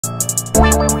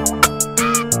Damn,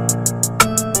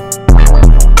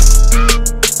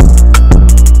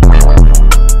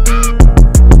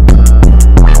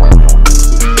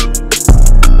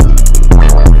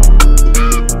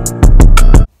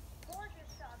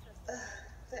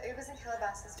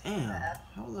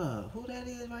 hold up. Who that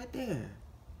is right there?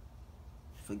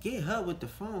 Forget her with the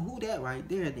phone. Who that right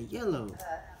there in the yellow?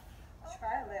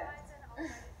 Try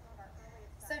it.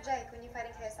 So Jake, when you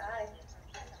fighting KSI?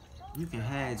 You can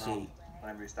hide Jake.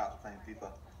 Whenever you stop playing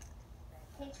FIFA.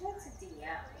 He tried to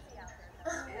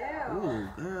DM. Ooh,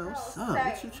 girl, what's up?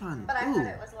 What you trying to but do? I heard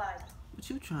it was like What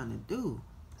you trying to do?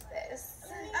 this.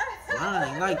 Mine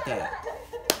ain't like that.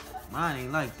 Mine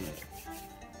ain't like that.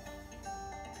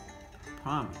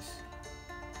 Promise.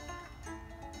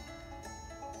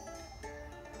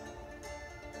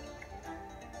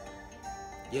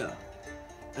 Yeah.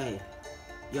 Hey.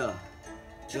 Yeah.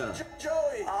 Yeah. Joey.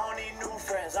 I don't need new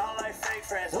friends. I don't like fake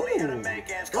friends. Only here to make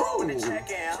ends. Call when to check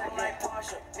in. I don't like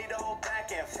partial. Need the whole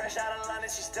back end. Fresh out of London,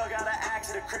 she still got an axe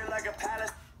to the crib like a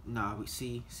palace. Nah, we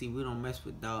see, we don't mess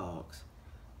with dogs.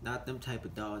 Not them type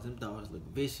of dogs. Them dogs look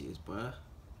vicious, bruh.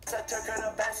 I took her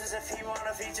to Basses. If he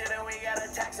wanna feature, then we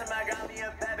gotta tax him. I got me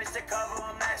a bad bitch to cover.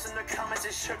 I'm next in the comments.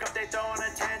 It's shook up. They throwing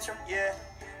a tantrum. Yeah,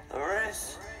 the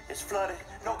wrist is flooded.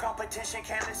 No competition.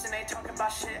 Can't listen. They talking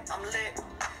about shit. I'm lit.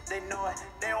 They know it.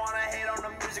 They wanna hate on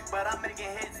the music, but I'm making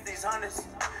hits. These hundreds,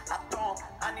 I throw 'em.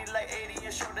 I need like 80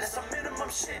 and short. That's some minimum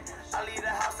shit. I leave the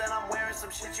house and I'm wearing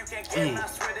some shit you can't get. And I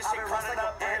swear this shit running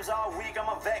up M's all week. I'm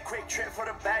a vet. Quick trip for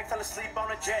the bag. Fell asleep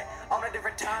on a jet. On a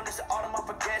different time. This is autumn. I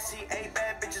forget. See 8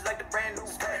 bad bitches like the brand new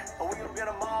skirt. But we gon' get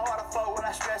them all. Why the fuck would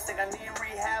I stress? Think I need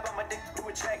rehab. I'm addicted to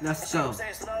a check. Let's go.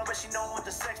 Saying love, but she don't want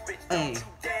the sex, bitch. Hey. Don't you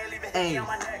dare leave a hickey on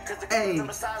my neck. Cause the girl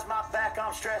besides my back,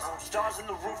 I'm stressed. Stars in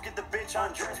the roof. Get the bitch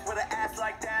undressed. With an ass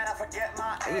like that, I forget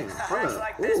my ex. Hands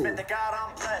like this, man, thank God I'm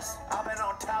blessed. I've been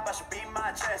on top, I should beat my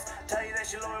chest. Tell you that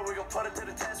she loyal, we gon' put it to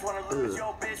the test. Wanna lose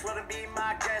your bitch, wanna be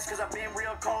my guest. Cause I've been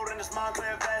real cold in this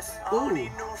Montclair vest. I don't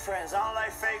need new friends, I don't like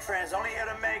fake friends. Only here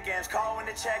to make ends, call when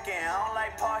to check in. I don't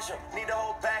like partial, need the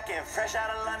whole back end. Fresh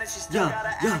out of London, she still got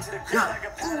an axe to the crib like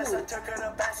a palace. I took her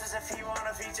to Basses. If he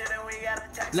wanna feature, then we gotta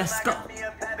text him. Let's go. I got me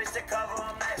a bad bitch to cover.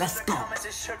 I'm next. Let's go. Comments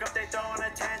is shook up, they throwing a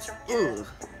tantrum. Yeah.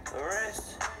 The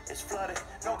wrist is flooded.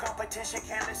 No competition,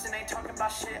 can't listen, ain't talking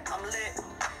about shit. I'm lit.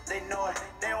 They know it.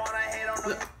 They wanna hate on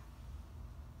the.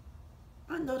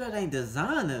 I know that ain't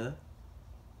designer.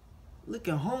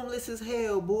 Looking homeless as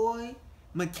hell, boy.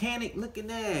 Mechanic looking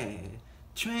ass.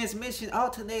 Transmission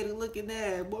alternator looking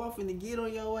ass. Boy, I'm finna get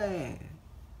on your ass.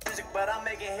 Music, but I'm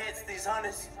making hits, these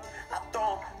hundreds. I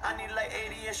throw 'em. I need like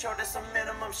 80 and short, that's some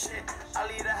minimum shit. I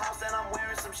leave the house and I'm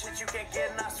wearing some shit you can't get,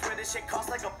 and I swear this shit costs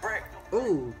like a brick.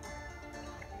 Ooh.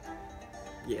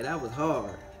 Yeah, that was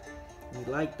hard. We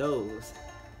like those.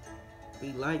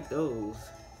 We like those.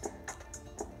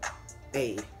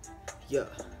 Hey, yeah.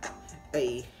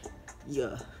 Hey,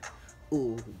 yeah.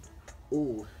 Ooh,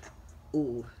 ooh,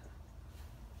 ooh.